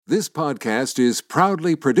This podcast is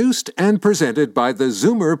proudly produced and presented by the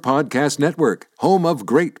Zoomer Podcast Network, home of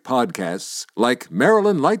great podcasts like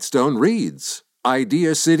Marilyn Lightstone Reads,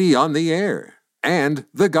 Idea City on the Air, and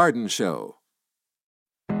The Garden Show.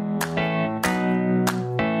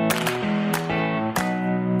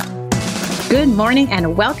 Good morning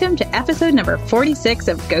and welcome to episode number 46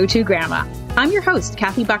 of Go To Grandma. I'm your host,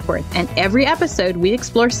 Kathy Buckworth, and every episode we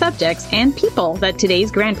explore subjects and people that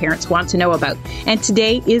today's grandparents want to know about, and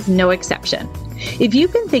today is no exception. If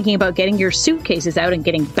you've been thinking about getting your suitcases out and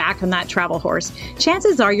getting back on that travel horse,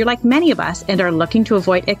 chances are you're like many of us and are looking to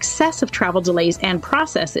avoid excessive travel delays and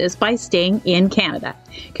processes by staying in Canada.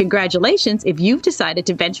 Congratulations if you've decided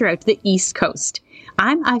to venture out to the East Coast.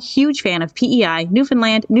 I'm a huge fan of PEI,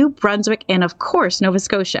 Newfoundland, New Brunswick, and of course, Nova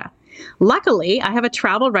Scotia. Luckily, I have a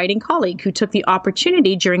travel writing colleague who took the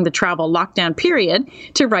opportunity during the travel lockdown period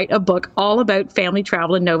to write a book all about family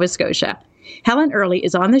travel in Nova Scotia. Helen Early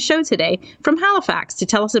is on the show today from Halifax to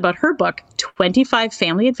tell us about her book, 25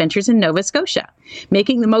 Family Adventures in Nova Scotia,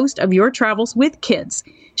 Making the Most of Your Travels with Kids.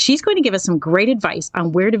 She's going to give us some great advice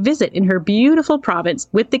on where to visit in her beautiful province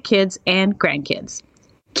with the kids and grandkids.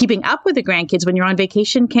 Keeping up with the grandkids when you're on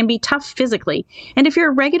vacation can be tough physically. And if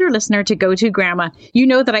you're a regular listener to Go To Grandma, you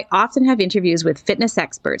know that I often have interviews with fitness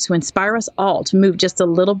experts who inspire us all to move just a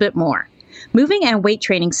little bit more. Moving and weight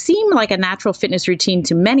training seem like a natural fitness routine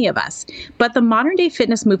to many of us, but the modern day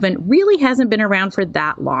fitness movement really hasn't been around for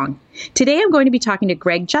that long. Today I'm going to be talking to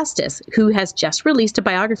Greg Justice, who has just released a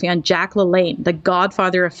biography on Jack LaLanne, the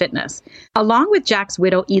godfather of fitness. Along with Jack's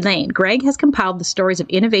widow, Elaine, Greg has compiled the stories of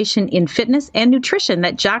innovation in fitness and nutrition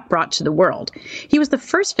that Jack brought to the world. He was the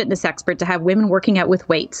first fitness expert to have women working out with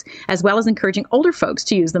weights, as well as encouraging older folks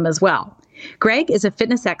to use them as well. Greg is a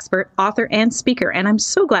fitness expert, author, and speaker, and I'm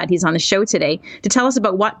so glad he's on the show today to tell us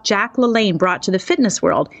about what Jack LaLanne brought to the fitness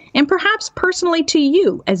world, and perhaps personally to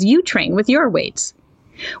you as you train with your weights.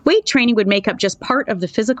 Weight training would make up just part of the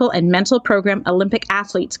physical and mental program Olympic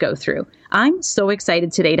athletes go through. I'm so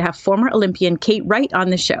excited today to have former Olympian Kate Wright on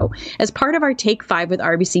the show as part of our Take 5 with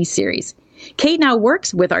RBC series. Kate now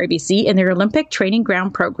works with RBC in their Olympic Training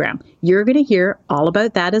Ground program. You're going to hear all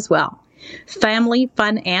about that as well. Family,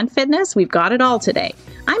 fun, and fitness, we've got it all today.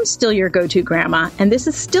 I'm still your go-to grandma, and this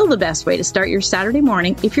is still the best way to start your Saturday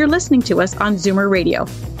morning if you're listening to us on Zoomer Radio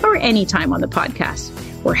or anytime on the podcast.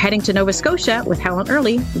 We're heading to Nova Scotia with Helen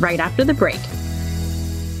Early right after the break.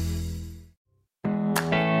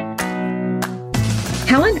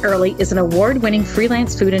 Helen Early is an award-winning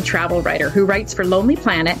freelance food and travel writer who writes for Lonely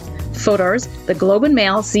Planet, Fodor's, The Globe and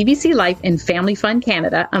Mail, CBC Life, and Family Fun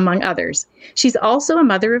Canada, among others. She's also a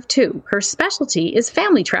mother of two. Her specialty is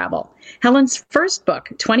family travel. Helen's first book,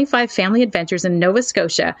 25 Family Adventures in Nova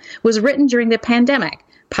Scotia, was written during the pandemic,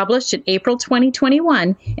 published in April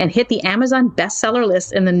 2021, and hit the Amazon bestseller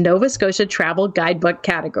list in the Nova Scotia Travel Guidebook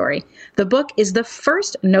category. The book is the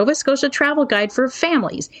first Nova Scotia travel guide for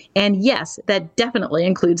families, and yes, that definitely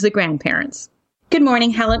includes the grandparents. Good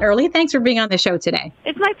morning, Helen Early. Thanks for being on the show today.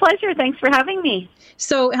 It's my pleasure. Thanks for having me.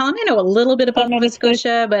 So, Helen, I know a little bit about Nova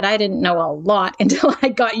Scotia, but I didn't know a lot until I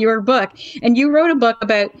got your book. And you wrote a book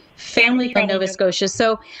about family in Nova Scotia.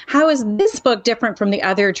 So how is this book different from the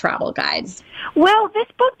other travel guides? Well, this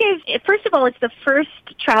book is, first of all, it's the first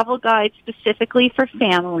travel guide specifically for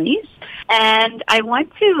families. And I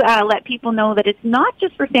want to let people know that it's not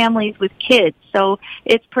just for families with kids. So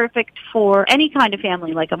it's perfect for any kind of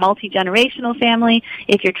family, like a multi-generational family,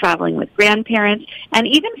 if you're traveling with grandparents, and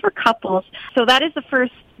even for couples. So that is the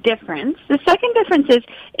first difference. The second difference is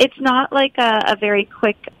it's not like a very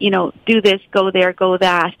quick, do this, go there, go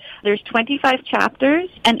that. There's 25 chapters,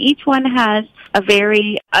 and each one has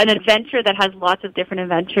an adventure that has lots of different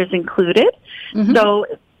adventures included. Mm-hmm. So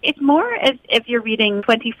it's more as if you're reading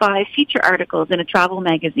 25 feature articles in a travel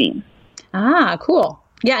magazine. Ah, cool.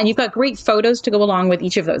 Yeah, and you've got great photos to go along with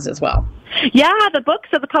each of those as well. Yeah, the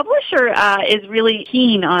publisher is really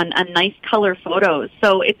keen on nice color photos.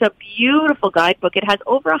 So it's a beautiful guidebook. It has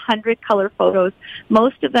over 100 color photos.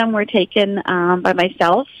 Most of them were taken by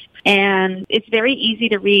myself, and it's very easy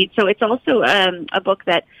to read. So it's also a book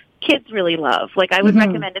that kids really love. Like, I would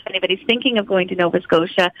recommend if anybody's thinking of going to Nova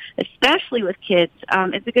Scotia, especially with kids,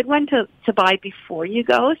 it's a good one to buy before you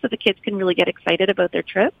go so the kids can really get excited about their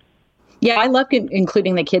trip. Yeah, I love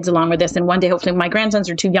including the kids along with this. And one day, hopefully, my grandsons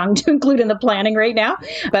are too young to include in the planning right now.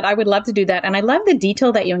 But I would love to do that. And I love the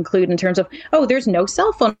detail that you include in terms of, there's no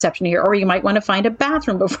cell phone reception here, or you might want to find a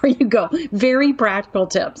bathroom before you go. Very practical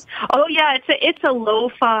tips. Oh, yeah. It's a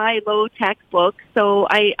lo-fi, low-tech book. So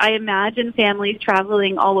I imagine families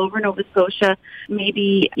traveling all over Nova Scotia,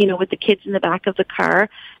 maybe, with the kids in the back of the car.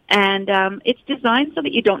 And it's designed so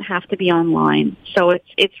that you don't have to be online. So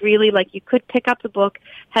it's really like you could pick up the book,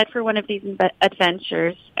 head for one of these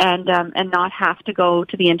adventures, and not have to go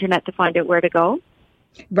to the internet to find out where to go.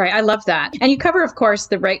 Right. I love that. And you cover, of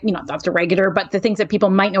course, not the regular, but the things that people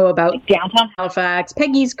might know about downtown Halifax,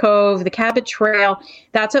 Peggy's Cove, the Cabot Trail.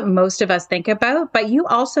 That's what most of us think about. But you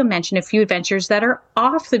also mentioned a few adventures that are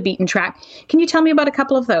off the beaten track. Can you tell me about a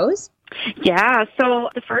couple of those? Yeah, so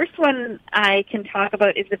the first one I can talk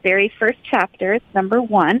about is the very first chapter. It's number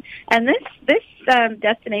 1. And this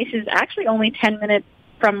destination is actually only 10 minutes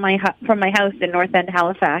from my house in North End,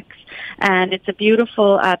 Halifax, and it's a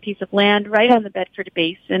beautiful piece of land right on the Bedford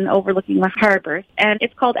Basin, overlooking the harbour, and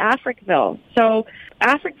it's called Africville. So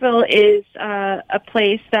Africville is a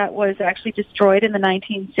place that was actually destroyed in the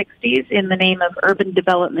 1960s in the name of urban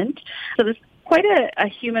development. So there's quite a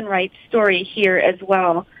human rights story here as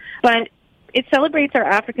well, but it celebrates our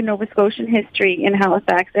African Nova Scotian history in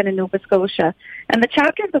Halifax and in Nova Scotia. And the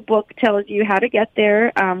chapter of the book tells you how to get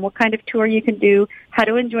there, what kind of tour you can do, how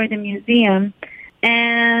to enjoy the museum,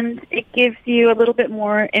 and it gives you a little bit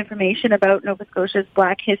more information about Nova Scotia's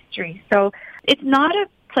Black history. So it's not a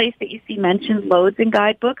place that you see mentioned loads in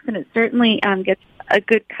guidebooks, and it certainly gets a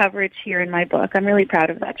good coverage here in my book. I'm really proud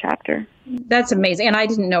of that chapter. That's amazing. And I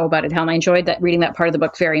didn't know about it, Helen. I enjoyed reading that part of the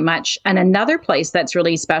book very much. And another place that's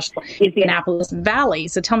really special is the Annapolis Valley.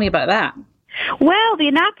 So tell me about that. Well, the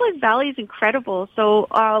Annapolis Valley is incredible. So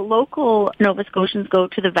local Nova Scotians go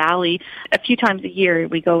to the valley a few times a year.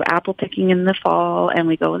 We go apple picking in the fall, and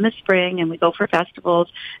we go in the spring, and we go for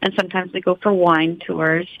festivals, and sometimes we go for wine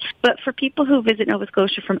tours. But for people who visit Nova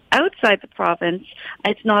Scotia from outside the province,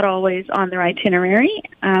 it's not always on their itinerary.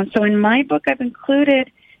 So in my book, I've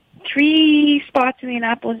included 3 spots in the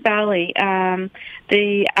Annapolis Valley.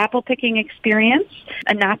 The apple picking experience,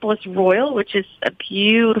 Annapolis Royal, which is a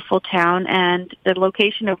beautiful town, and the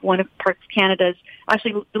location of the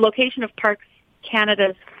location of Parks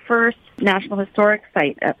Canada's first National Historic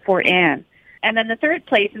Site at Fort Anne. And then the third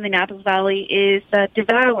place in the Annapolis Valley is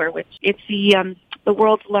Devour, which it's the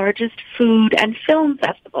world's largest food and film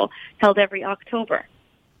festival held every October.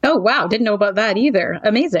 Oh, wow. Didn't know about that either.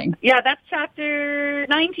 Amazing. Yeah, that's chapter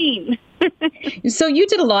 19. So you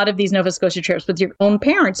did a lot of these Nova Scotia trips with your own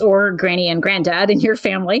parents or granny and granddad in your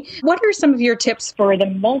family. What are some of your tips for the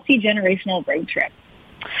multi-generational road trip?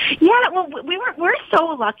 Yeah, well, we're so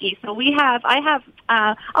lucky. So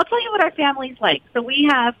I'll tell you what our family's like. So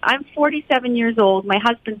I'm 47 years old. My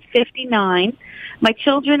husband's 59. My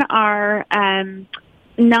children are 9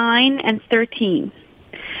 and 13.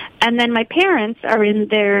 And then my parents are in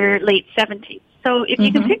their late 70s. So if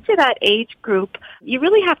you can picture that age group, you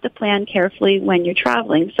really have to plan carefully when you're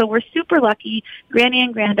traveling. So we're super lucky. Granny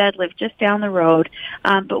and Granddad live just down the road.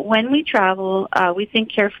 But when we travel, we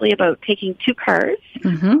think carefully about taking 2 cars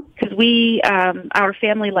because our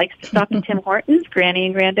family likes to stop at Tim Hortons. Granny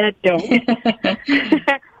and Granddad don't.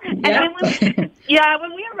 And then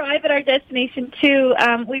when we arrive at our destination too,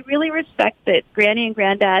 we really respect that Granny and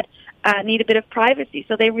Granddad need a bit of privacy.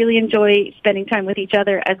 So they really enjoy spending time with each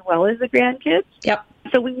other as well as the grandkids. Yep.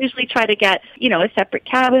 So we usually try to get, a separate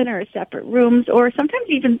cabin or separate rooms or sometimes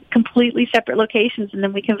even completely separate locations, and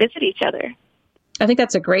then we can visit each other. I think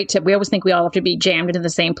that's a great tip. We always think we all have to be jammed into the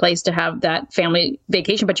same place to have that family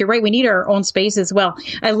vacation, but you're right. We need our own space as well.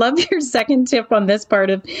 I love your second tip on this part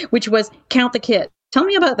which was count the kids. Tell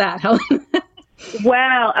me about that, Helen.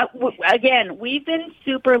 Well, again, we've been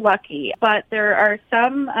super lucky, but there are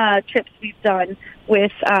some trips we've done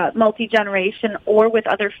with multi-generation or with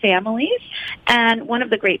other families. And one of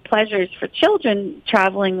the great pleasures for children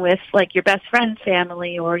traveling with like your best friend's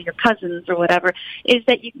family or your cousins or whatever is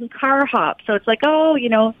that you can car hop. So it's like,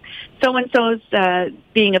 so-and-so's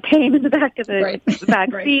being a pain in the back of the back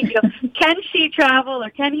seat. Can she travel or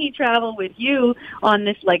can he travel with you on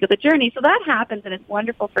this leg of the journey? So that happens, and it's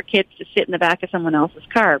wonderful for kids to sit in the back of someone else's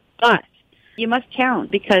car. But you must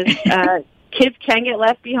count because kids can get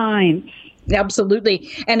left behind. Absolutely.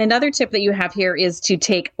 And another tip that you have here is to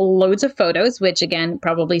take loads of photos, which again,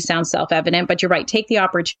 probably sounds self-evident, but you're right. Take the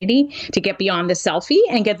opportunity to get beyond the selfie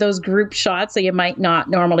and get those group shots that you might not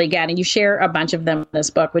normally get. And you share a bunch of them in this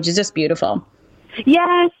book, which is just beautiful.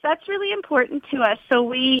 Yes, that's really important to us.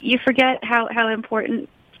 So you forget how important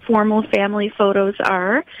formal family photos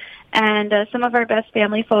are. And some of our best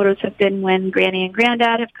family photos have been when Granny and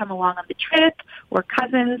Granddad have come along on the trip or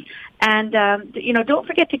cousins. And, don't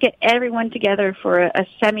forget to get everyone together for a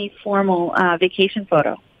semi-formal vacation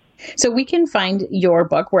photo. So we can find your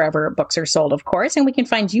book wherever books are sold, of course, and we can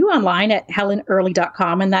find you online at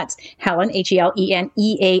HelenEarley.com, and that's Helen, HelenEarley.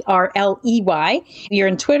 You're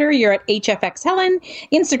on Twitter, you're at HFX Helen,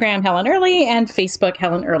 Instagram Helen Early, and Facebook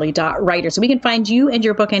HelenEarley.writer. So we can find you and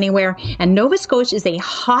your book anywhere. And Nova Scotia is a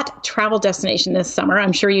hot travel destination this summer.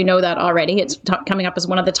 I'm sure you know that already. It's coming up as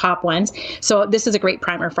one of the top ones. So this is a great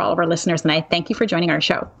primer for all of our listeners, and I thank you for joining our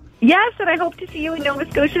show. Yes, and I hope to see you in Nova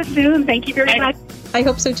Scotia soon. Thank you very much. I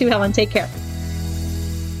hope so too, Helen. Take care.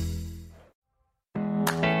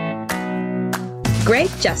 Greg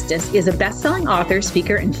Justice is a best-selling author,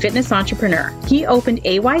 speaker, and fitness entrepreneur. He opened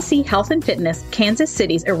AYC Health and Fitness, Kansas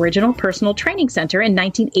City's original personal training center in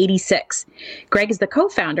 1986. Greg is the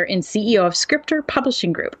co-founder and CEO of Scripter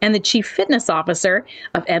Publishing Group and the chief fitness officer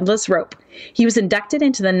of Endless Rope. He was inducted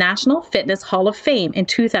into the National Fitness Hall of Fame in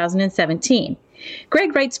 2017.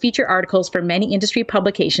 Greg writes feature articles for many industry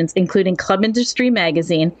publications, including Club Industry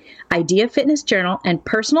Magazine, Idea Fitness Journal, and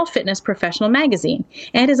Personal Fitness Professional Magazine,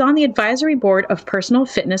 and is on the advisory board of Personal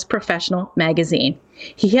Fitness Professional Magazine.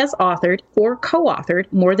 He has authored or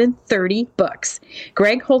co-authored more than 30 books.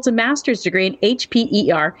 Greg holds a master's degree in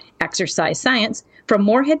HPER, Exercise Science, from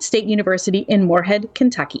Moorhead State University in Moorhead,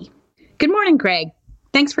 Kentucky. Good morning, Greg.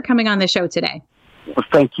 Thanks for coming on the show today. Well,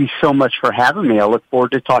 thank you so much for having me. I look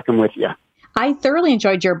forward to talking with you. I thoroughly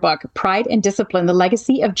enjoyed your book, Pride and Discipline, The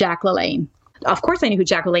Legacy of Jack LaLanne. Of course, I knew who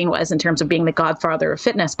Jack LaLanne was in terms of being the godfather of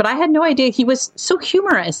fitness, but I had no idea he was so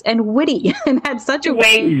humorous and witty and had such a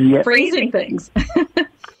way of phrasing things.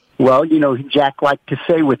 Well, you know, Jack liked to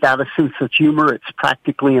say, without a sense of humor, it's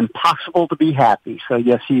practically impossible to be happy. So,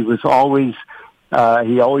 yes, he was always...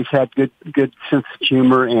 he always had good sense of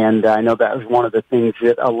humor, and I know that was one of the things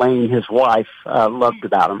that Elaine, his wife, loved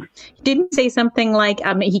about him. Didn't say something like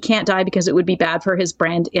he can't die because it would be bad for his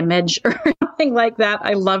brand image or something like that.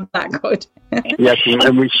 I love that quote. Yes,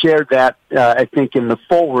 and we shared that, I think, in the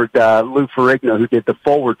forward. Lou Ferrigno, who did the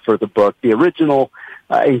forward for the book, the original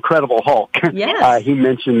Incredible Hulk. Yes. He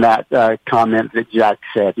mentioned that comment that Jack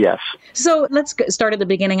said, yes. So let's start at the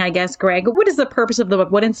beginning, I guess, Greg. What is the purpose of the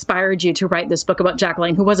book? What inspired you to write this book about Jack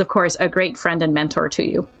LaLanne, who was, of course, a great friend and mentor to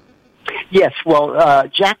you? Yes, well,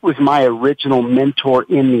 Jack was my original mentor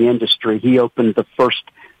in the industry. He opened the first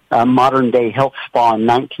modern-day health spa in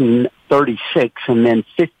 1936, and then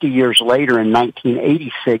 50 years later, in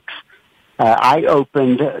 1986, I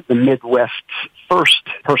opened the Midwest's first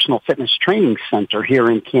personal fitness training center here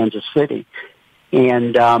in Kansas City.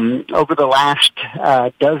 And over the last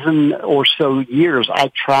dozen or so years,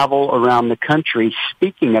 I travel around the country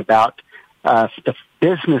speaking about the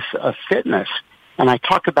business of fitness. And I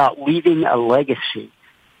talk about leaving a legacy.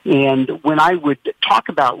 And when I would talk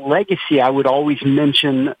about legacy, I would always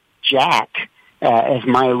mention Jack as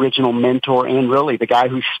my original mentor and really the guy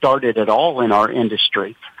who started it all in our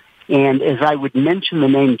industry. And as I would mention the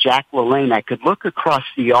name Jack LaLanne, I could look across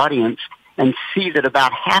the audience and see that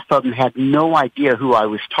about half of them had no idea who I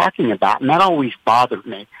was talking about. And that always bothered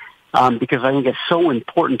me because I think it's so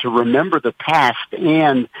important to remember the past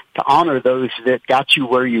and to honor those that got you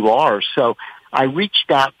where you are. So I reached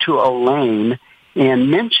out to Elaine and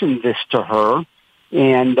mentioned this to her,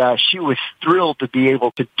 and she was thrilled to be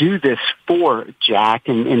able to do this for Jack.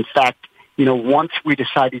 And in fact, you know, once we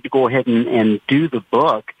decided to go ahead and do the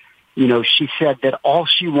book, you know, she said that all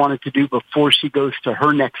she wanted to do before she goes to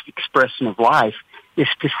her next expression of life is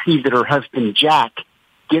to see that her husband, Jack,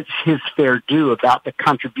 gets his fair due about the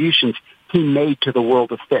contributions he made to the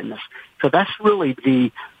world of fitness. So that's really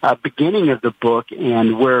the beginning of the book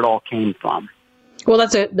and where it all came from. Well,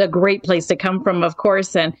 that's a great place to come from, of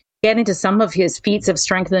course, and get into some of his feats of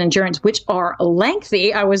strength and endurance, which are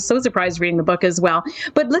lengthy. I was so surprised reading the book as well.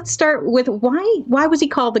 But let's start with why was he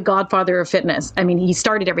called the Godfather of Fitness? I mean, he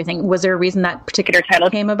started everything. Was there a reason that particular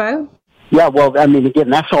title came about? Yeah, well, I mean,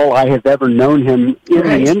 again, that's all I have ever known him in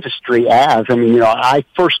the industry as. I mean, you know, I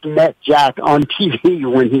first met Jack on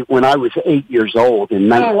TV when I was 8 years old in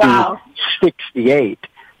 1968.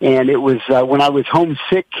 And it was when I was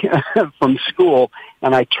homesick from school,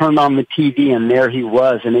 and I turned on the TV, and there he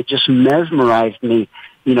was, and it just mesmerized me,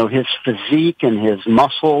 you know, his physique and his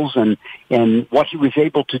muscles and what he was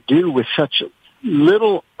able to do with such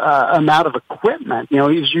little amount of equipment. You know,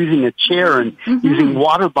 he was using a chair and using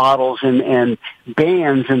water bottles and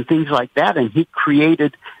bands and things like that, and he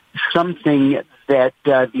created something that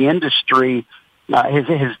the industry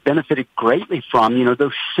has benefited greatly from, you know,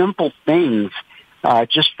 those simple things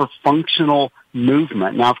just for functional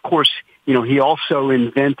movement. Now, of course, you know, he also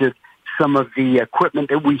invented some of the equipment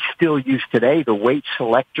that we still use today, the weight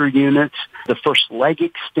selector units, the first leg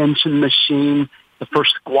extension machine, the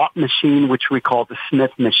first squat machine, which we call the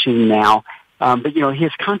Smith machine now. But,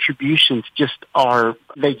 his contributions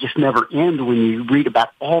they just never end when you read about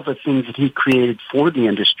all the things that he created for the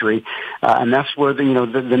industry. And that's where the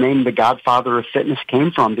name The Godfather of Fitness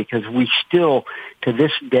came from, because we still, to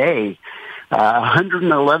this day,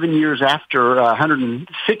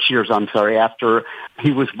 106 years after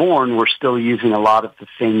he was born, we're still using a lot of the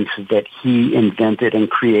things that he invented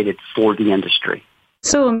and created for the industry.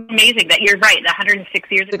 So amazing that you're right,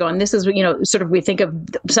 106 years ago. And this is, sort of, we think of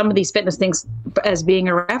some of these fitness things as being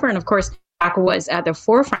irreverent. Of course, Jack was at the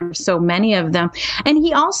forefront of so many of them. And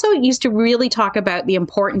he also used to really talk about the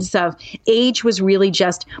importance of age was really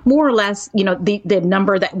just more or less, the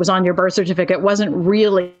number that was on your birth certificate wasn't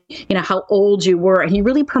really, how old you were. And he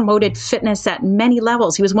really promoted fitness at many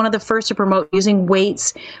levels. He was one of the first to promote using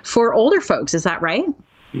weights for older folks. Is that right?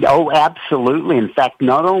 Oh, absolutely. In fact,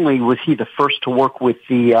 not only was he the first to work with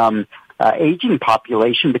the aging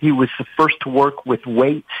population, but he was the first to work with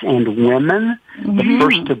weights and women, the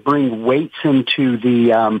first to bring weights into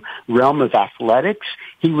the realm of athletics.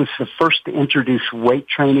 He was the first to introduce weight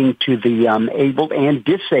training to the abled and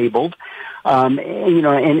disabled. And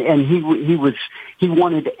he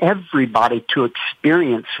wanted everybody to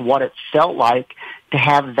experience what it felt like to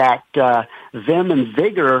have that vim and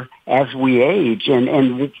vigor as we age.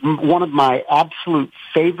 And one of my absolute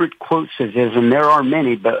favorite quotes is, and there are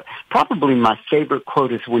many, but probably my favorite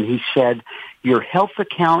quote is when he said, "Your health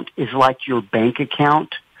account is like your bank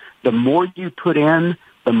account. The more you put in,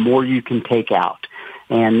 the more you can take out."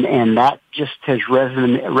 And that just has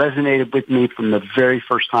resonated with me from the very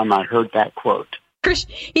first time I heard that quote.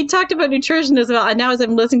 He talked about nutrition as well. And now as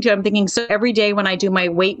I'm listening to it, I'm thinking, so every day when I do my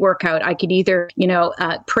weight workout, I could either,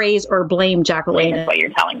 praise or blame Jack LaLanne, is what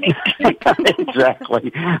you're telling me.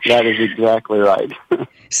 Exactly. That is exactly right.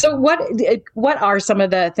 So what are some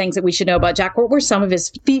of the things that we should know about Jack? What were some of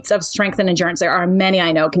his feats of strength and endurance? There are many,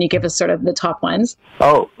 I know. Can you give us sort of the top ones?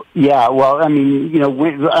 Oh, yeah. Well, I mean,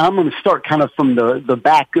 I'm going to start kind of from the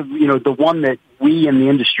back of, the one that we in the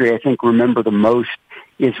industry, I think, remember the most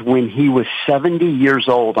is when he was 70 years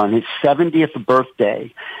old on his 70th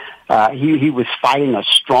birthday. He was fighting a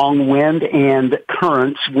strong wind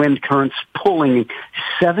currents pulling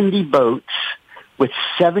 70 boats with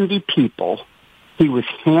 70 people. He was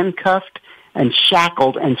handcuffed and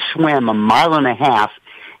shackled and swam 1.5 miles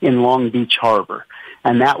in Long Beach Harbor.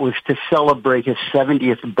 And that was to celebrate his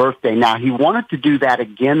 70th birthday. Now, he wanted to do that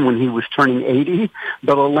again when he was turning 80,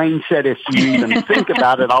 but Elaine said, if you even think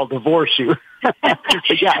about it, I'll divorce you.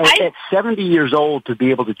 But yeah, at 70 years old, to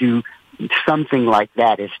be able to do something like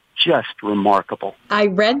that is just remarkable. I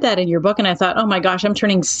read that in your book and I thought, oh my gosh, I'm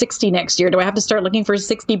turning 60 next year. Do I have to start looking for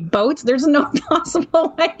 60 boats? There's no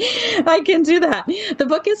possible way I can do that. The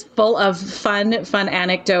book is full of fun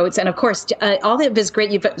anecdotes. And of course, all of it is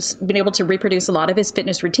great. You've been able to reproduce a lot of his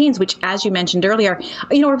fitness routines, which, as you mentioned earlier,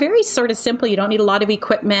 are very sort of simple. You don't need a lot of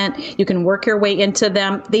equipment. You can work your way into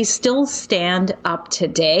them. They still stand up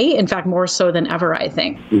today. In fact, more so than ever, I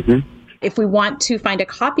think. Mm-hmm. If we want to find a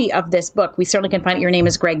copy of this book, we certainly can find it. Your name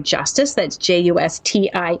is Greg Justice. That's Justice.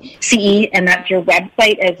 And that's your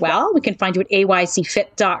website as well. We can find you at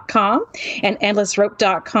aycfit.com and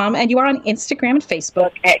endlessrope.com. And you are on Instagram and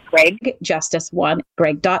Facebook at Greg Justice1,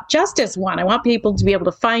 Greg.Justice1. I want people to be able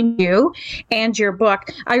to find you and your book.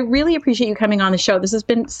 I really appreciate you coming on the show. This has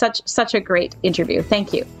been such a great interview.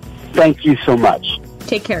 Thank you. Thank you so much.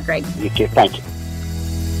 Take care, Greg. You too. Thank you.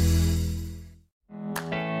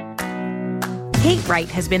 Kate Wright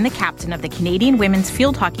has been the captain of the Canadian women's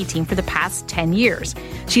field hockey team for the past 10 years.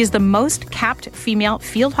 She is the most capped female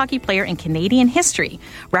field hockey player in Canadian history,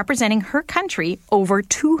 representing her country over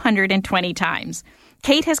 220 times.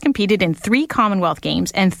 Kate has competed in 3 Commonwealth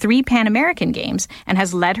Games and 3 Pan American Games and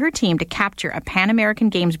has led her team to capture a Pan American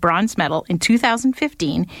Games bronze medal in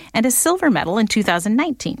 2015 and a silver medal in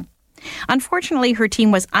 2019. Unfortunately, her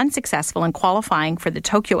team was unsuccessful in qualifying for the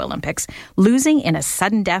Tokyo Olympics, losing in a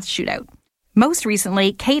sudden death shootout. Most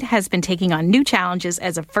recently, Kate has been taking on new challenges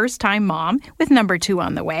as a first-time mom, with number 2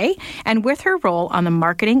 on the way, and with her role on the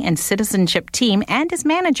marketing and citizenship team and as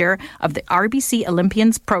manager of the RBC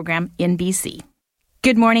Olympians program in BC.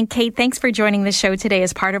 Good morning, Kate. Thanks for joining the show today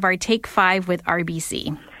as part of our Take 5 with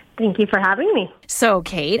RBC. Thank you for having me. So,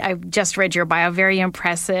 Kate, I've just read your bio. Very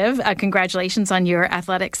impressive. Congratulations on your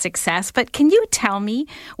athletic success. But can you tell me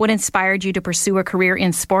what inspired you to pursue a career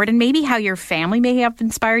in sport and maybe how your family may have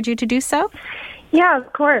inspired you to do so? Yeah,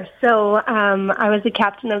 of course. So I was the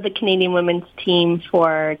captain of the Canadian women's team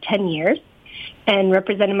for 10 years and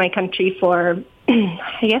represented my country for, I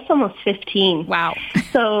guess, almost 15. Wow.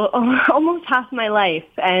 So almost half my life.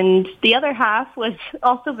 And the other half was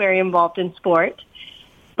also very involved in sport.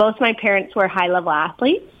 Both my parents were high-level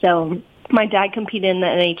athletes, so My dad competed in the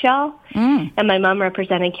NHL, and my mom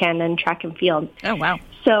represented Canada in track and field. Oh, wow.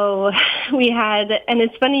 So we had, and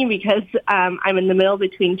it's funny because I'm in the middle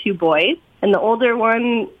between two boys, and the older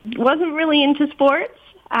one wasn't really into sports.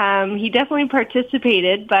 He definitely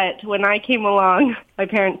participated, but when I came along, my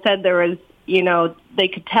parents said there was, they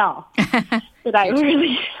could tell that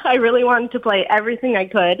I really wanted to play everything I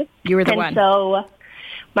could. You were the one. And so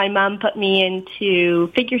my mom put me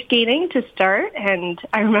into figure skating to start, and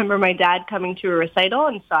I remember my dad coming to a recital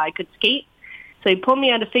and saw I could skate. So he pulled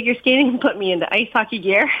me out of figure skating and put me into ice hockey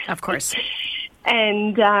gear. Of course.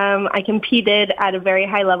 And I competed at a very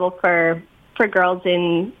high level for girls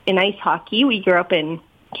in ice hockey. We grew up in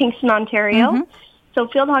Kingston, Ontario. So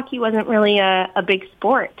field hockey wasn't really a big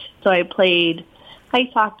sport. So I played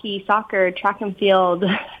ice hockey, soccer, track and field,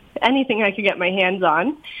 anything I could get my hands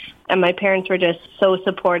on. And my parents were just so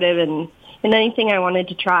supportive in anything I wanted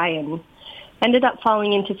to try, and ended up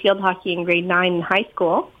falling into field hockey in grade 9 in high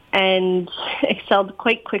school and excelled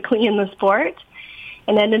quite quickly in the sport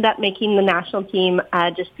and ended up making the national team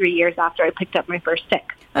just 3 years after I picked up my first stick.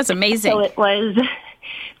 That's amazing. So it was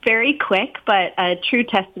very quick, but a true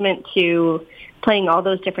testament to playing all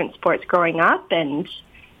those different sports growing up, and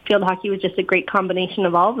field hockey was just a great combination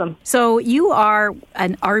of all of them. So you are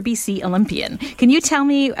an RBC Olympian. Can you tell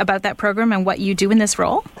me about that program and what you do in this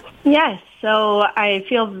role? Yes. So I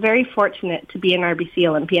feel very fortunate to be an RBC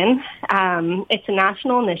Olympian. It's a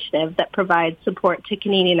national initiative that provides support to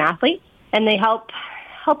Canadian athletes, and they help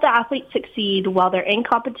the athletes succeed while they're in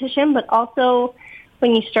competition, but also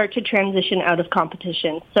when you start to transition out of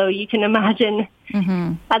competition. So you can imagine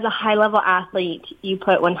as a high-level athlete, you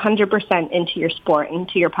put 100% into your sport,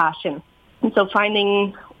 into your passion. And so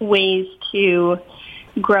finding ways to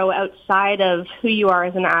grow outside of who you are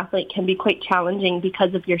as an athlete can be quite challenging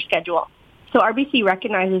because of your schedule. So RBC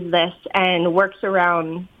recognizes this and works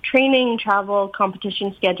around training, travel,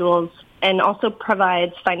 competition schedules, and also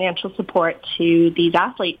provides financial support to these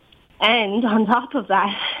athletes. And on top of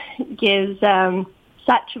that, gives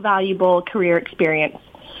such valuable career experience.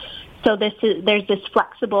 So there's this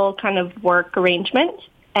flexible kind of work arrangement.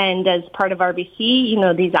 And as part of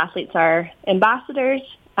RBC, these athletes are ambassadors,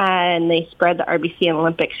 and they spread the RBC and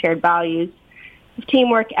Olympic shared values of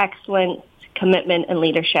teamwork, excellence, commitment, and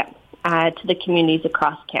leadership to the communities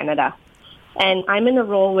across Canada. And I'm in a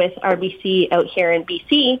role with RBC out here in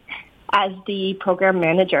BC as the program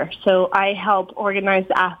manager. So I help organize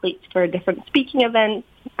the athletes for different speaking events,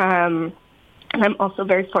 and I'm also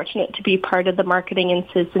very fortunate to be part of the marketing and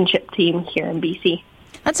citizenship team here in BC.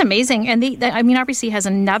 That's amazing. And RBC has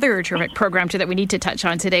another terrific program too that we need to touch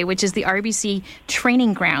on today, which is the RBC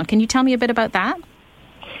Training Ground. Can you tell me a bit about that?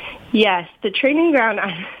 Yes, the Training Ground,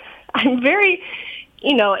 I'm very,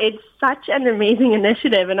 it's such an amazing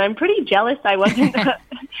initiative, and I'm pretty jealous I wasn't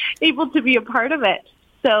able to be a part of it.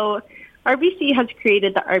 So RBC has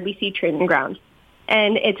created the RBC Training Ground,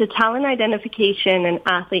 and it's a talent identification and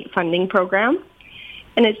athlete funding program.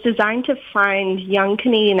 And it's designed to find young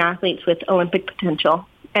Canadian athletes with Olympic potential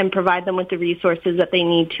and provide them with the resources that they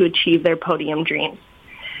need to achieve their podium dreams.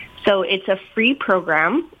 So it's a free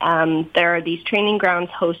program. There are these training grounds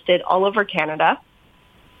hosted all over Canada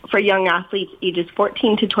for young athletes ages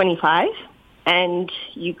 14 to 25. And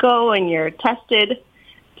you go and you're tested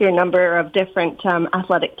through a number of different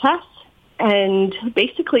athletic tests. And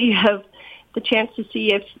basically you have the chance to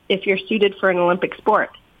see if you're suited for an Olympic sport.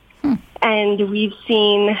 And we've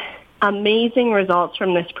seen amazing results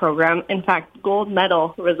from this program. In fact, gold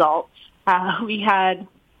medal results. We had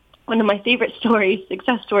one of my favorite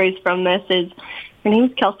success stories from this is, her name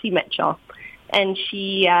is Kelsey Mitchell. And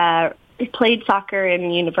she played soccer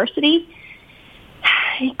in university.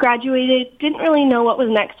 Graduated, didn't really know what was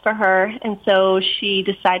next for her. And so she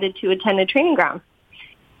decided to attend a training ground.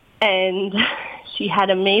 And she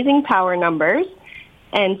had amazing power numbers.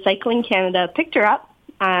 And Cycling Canada picked her up.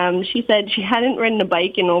 She said she hadn't ridden a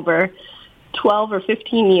bike in over 12 or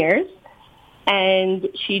 15 years, and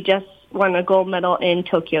she just won a gold medal in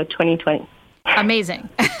Tokyo 2020. Amazing.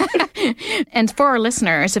 And for our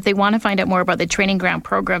listeners, if they want to find out more about the Training Ground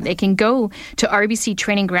program, they can go to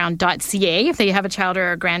rbctrainingground.ca if they have a child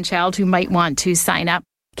or a grandchild who might want to sign up.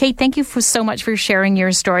 Kate, thank you so much for sharing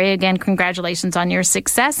your story. Again, congratulations on your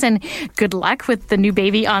success and good luck with the new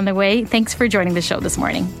baby on the way. Thanks for joining the show this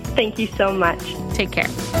morning. Thank you so much. Take care.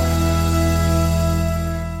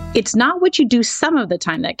 It's not what you do some of the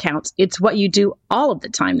time that counts. It's what you do all of the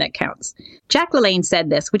time that counts. Jack LaLanne said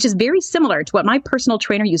this, which is very similar to what my personal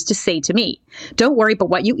trainer used to say to me. Don't worry about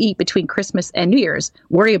what you eat between Christmas and New Year's.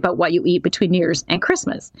 Worry about what you eat between New Year's and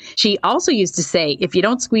Christmas. She also used to say, if you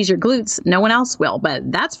don't squeeze your glutes, no one else will.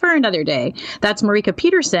 But that's for another day. That's Marika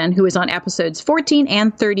Peterson, who is on episodes 14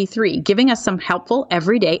 and 33, giving us some helpful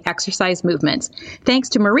everyday exercise movements. Thanks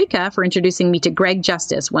to Marika for introducing me to Greg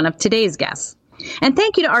Justice, one of today's guests. And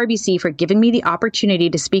thank you to RBC for giving me the opportunity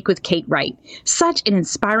to speak with Kate Wright, such an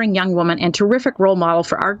inspiring young woman and terrific role model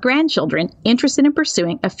for our grandchildren interested in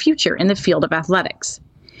pursuing a future in the field of athletics.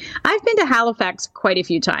 I've been to Halifax quite a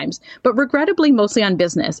few times, but regrettably mostly on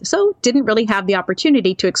business, so didn't really have the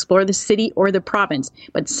opportunity to explore the city or the province,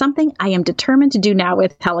 but something I am determined to do now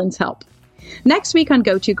with Helen's help. Next week on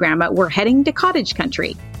Go To Grandma, we're heading to cottage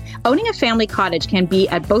country. Owning a family cottage can be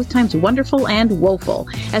at both times wonderful and woeful,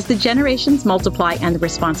 as the generations multiply and the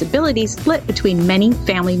responsibilities split between many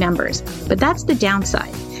family members. But that's the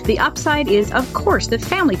downside. The upside is, of course, the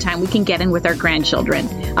family time we can get in with our grandchildren.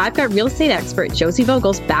 I've got real estate expert Josie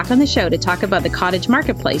Vogels back on the show to talk about the cottage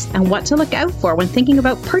marketplace and what to look out for when thinking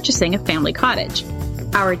about purchasing a family cottage.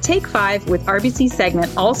 Our Take 5 with RBC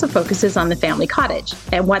segment also focuses on the family cottage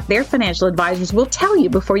and what their financial advisors will tell you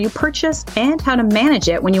before you purchase and how to manage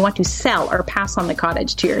it when you want to sell or pass on the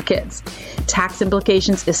cottage to your kids. Tax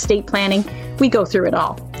implications, estate planning, we go through it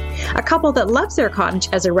all. A couple that loves their cottage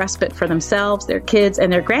as a respite for themselves, their kids,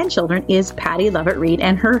 and their grandchildren is Patty Lovett-Reed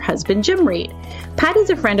and her husband, Jim Reed. Patty's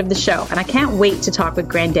a friend of the show, and I can't wait to talk with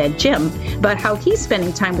Granddad Jim about how he's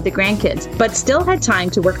spending time with the grandkids, but still had time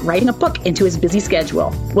to work writing a book into his busy schedule.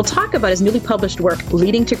 We'll talk about his newly published work,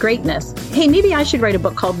 Leading to Greatness. Hey, maybe I should write a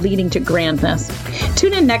book called Leading to Grandness.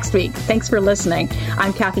 Tune in next week. Thanks for listening.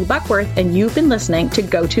 I'm Kathy Buckworth, and you've been listening to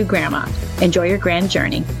Go To Grandma. Enjoy your grand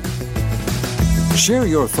journey. Share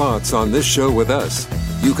your thoughts on this show with us.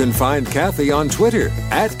 You can find Kathy on Twitter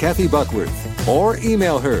 @Kathy Buckworth or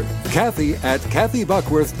email her,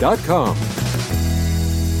 Kathy@KathyBuckworth.com.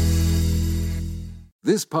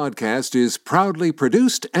 This podcast is proudly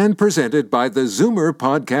produced and presented by the Zoomer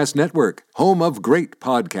Podcast Network, home of great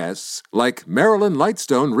podcasts like Marilyn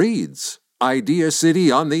Lightstone Reads, Idea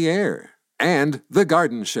City on the Air, and The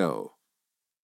Garden Show.